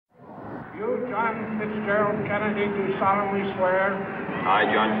You, John Fitzgerald Kennedy, do solemnly swear. I,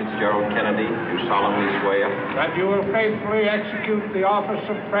 John Fitzgerald Kennedy, do solemnly swear. That you will faithfully execute the office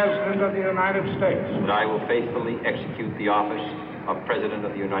of President of the United States. That I will faithfully execute the office of President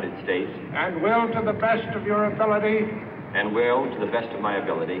of the United States. And will, to the best of your ability. And will, to the best of my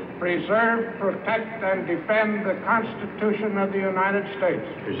ability. Preserve, protect, and defend the Constitution of the United States.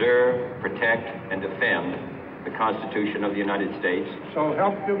 Preserve, protect, and defend the Constitution of the United States. So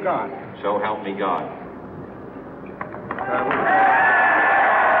help you God. So help me God.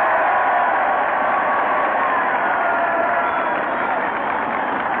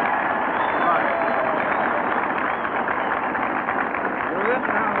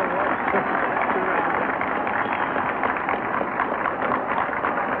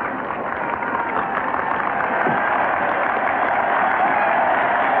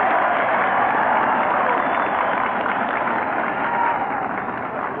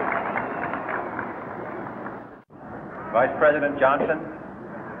 Vice President Johnson,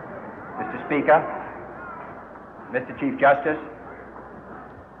 Mr. Speaker, Mr. Chief Justice,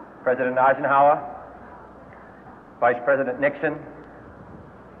 President Eisenhower, Vice President Nixon,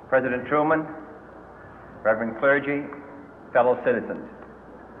 President Truman, Reverend clergy, fellow citizens.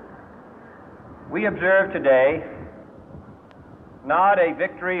 We observe today not a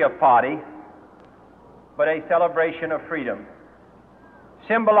victory of party, but a celebration of freedom,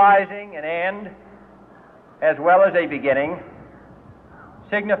 symbolizing an end as well as a beginning,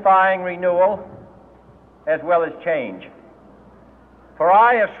 signifying renewal as well as change. For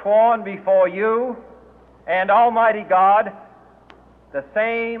I have sworn before you and Almighty God the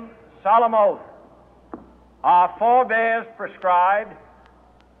same solemn oath our forebears prescribed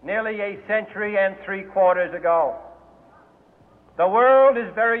nearly a century and 3/4 ago. The world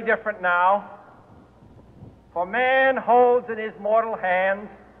is very different now, for man holds in his mortal hands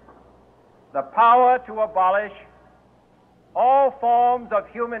the power to abolish all forms of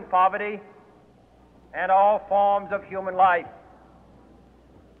human poverty and all forms of human life.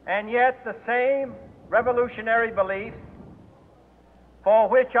 And yet the same revolutionary beliefs for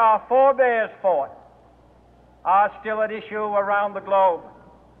which our forebears fought are still at issue around the globe.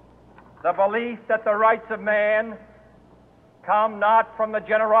 The belief that the rights of man come not from the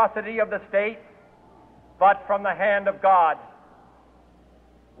generosity of the state, but from the hand of God.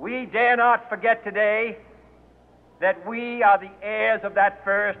 We dare not forget today that we are the heirs of that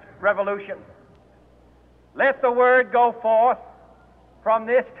first revolution. Let the word go forth from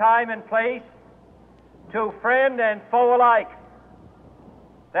this time and place to friend and foe alike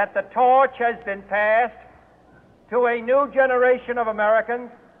that the torch has been passed to a new generation of Americans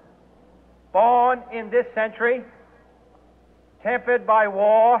born in this century, tempered by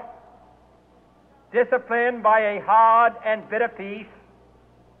war, disciplined by a hard and bitter peace,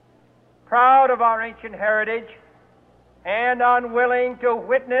 proud of our ancient heritage, and unwilling to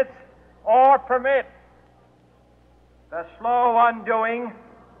witness or permit the slow undoing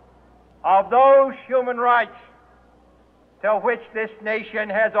of those human rights to which this nation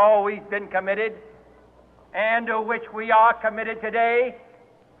has always been committed and to which we are committed today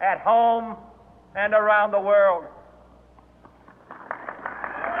at home and around the world.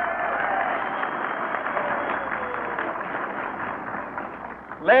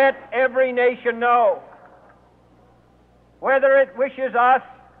 Let every nation know, whether it wishes us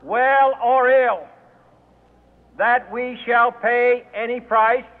well or ill, that we shall pay any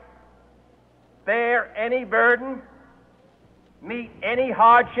price, bear any burden, meet any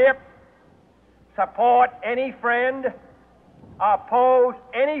hardship, support any friend, oppose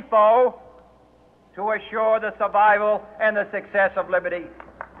any foe to assure the survival and the success of liberty.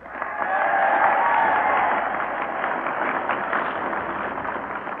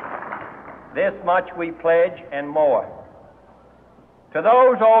 This much we pledge and more. To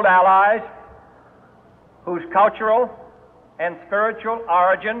those old allies whose cultural and spiritual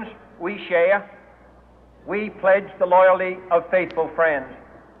origins we share, we pledge the loyalty of faithful friends.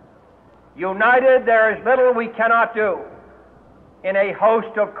 United, there is little we cannot do in a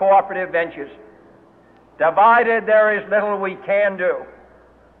host of cooperative ventures. Divided, there is little we can do,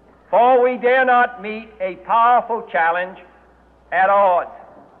 for we dare not meet a powerful challenge at odds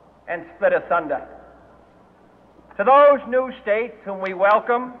and split asunder. To those new states whom we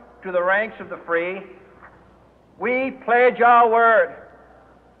welcome to the ranks of the free, we pledge our word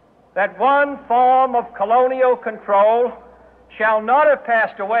that one form of colonial control shall not have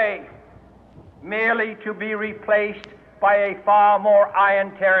passed away merely to be replaced by a far more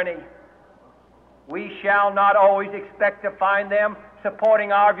iron tyranny. We shall not always expect to find them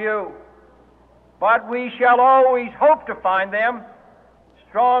supporting our view, but we shall always hope to find them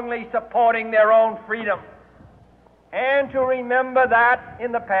strongly supporting their own freedom, and to remember that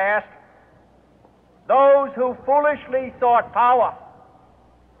in the past, those who foolishly sought power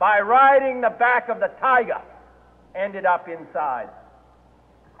by riding the back of the tiger ended up inside.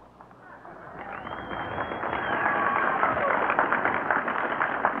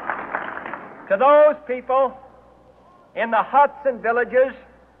 To those people in the huts and villages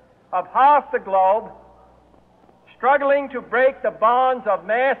of half the globe struggling to break the bonds of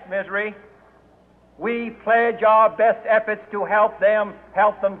mass misery, we pledge our best efforts to help them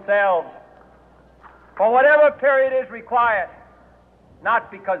help themselves for whatever period is required, not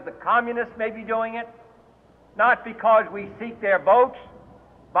because the communists may be doing it, not because we seek their votes,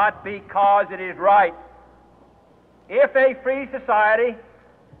 but because it is right. If a free society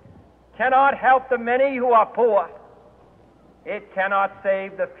cannot help the many who are poor, it cannot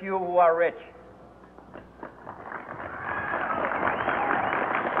save the few who are rich.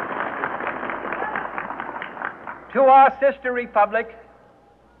 To our sister republics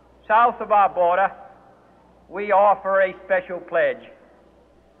south of our border, we offer a special pledge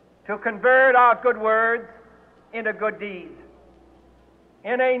to convert our good words into good deeds,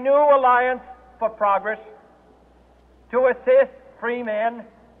 in a new alliance for progress, to assist free men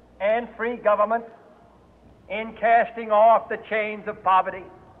and free governments in casting off the chains of poverty.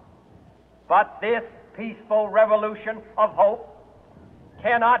 But this peaceful revolution of hope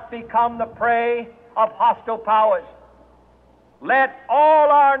cannot become the prey of hostile powers. Let all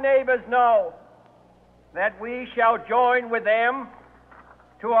our neighbors know that we shall join with them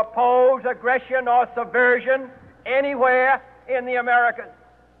to oppose aggression or subversion anywhere in the Americas.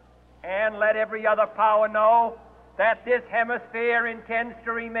 And let every other power know that this hemisphere intends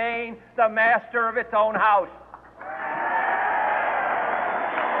to remain the master of its own house.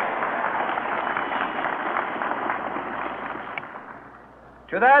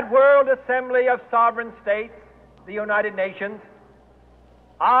 To that world assembly of sovereign states, the United Nations,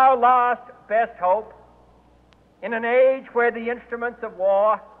 our last best hope, in an age where the instruments of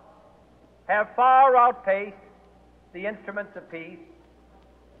war have far outpaced the instruments of peace,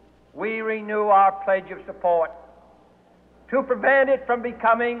 we renew our pledge of support to prevent it from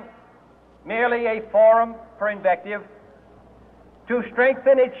becoming merely a forum for invective, to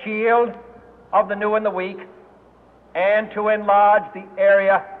strengthen its shield of the new and the weak, and to enlarge the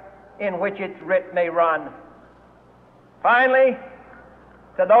area in which its writ may run. Finally,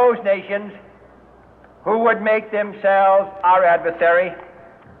 to those nations who would make themselves our adversary,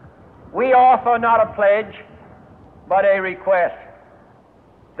 we offer not a pledge, but a request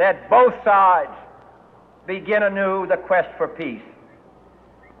that both sides begin anew the quest for peace.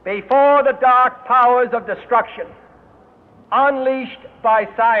 Before the dark powers of destruction, unleashed by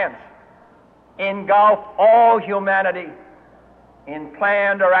science, engulf all humanity in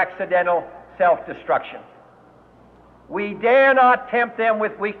planned or accidental self-destruction, we dare not tempt them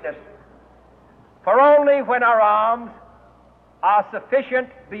with weakness, for only when our arms are sufficient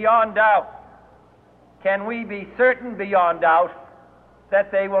beyond doubt can we be certain beyond doubt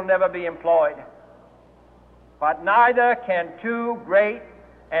that they will never be employed. But neither can two great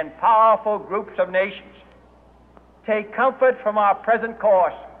and powerful groups of nations take comfort from our present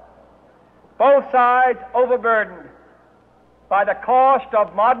course, both sides overburdened by the cost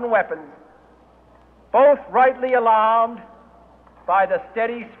of modern weapons, both rightly alarmed by the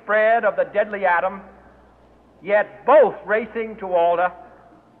steady spread of the deadly atom, yet both racing to alter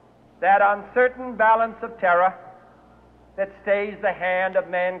that uncertain balance of terror that stays the hand of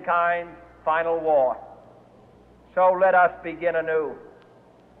mankind's final war. So let us begin anew,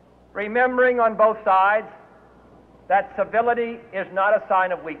 remembering on both sides that civility is not a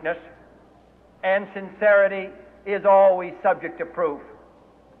sign of weakness, and sincerity is always subject to proof.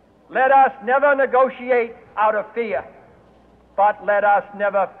 Let us never negotiate out of fear, but let us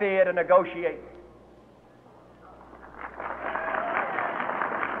never fear to negotiate.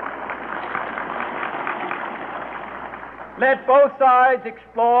 Let both sides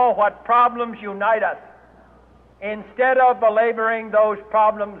explore what problems unite us, instead of belaboring those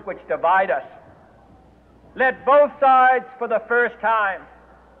problems which divide us. Let both sides, for the first time,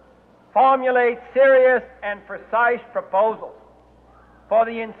 formulate serious and precise proposals for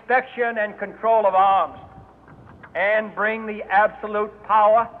the inspection and control of arms, and bring the absolute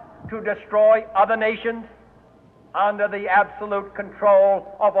power to destroy other nations under the absolute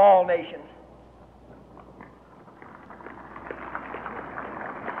control of all nations.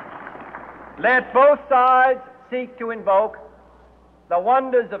 Let both sides seek to invoke the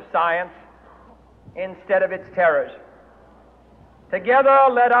wonders of science instead of its terrors. Together,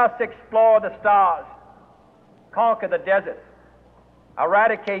 let us explore the stars, conquer the deserts,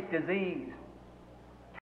 eradicate disease,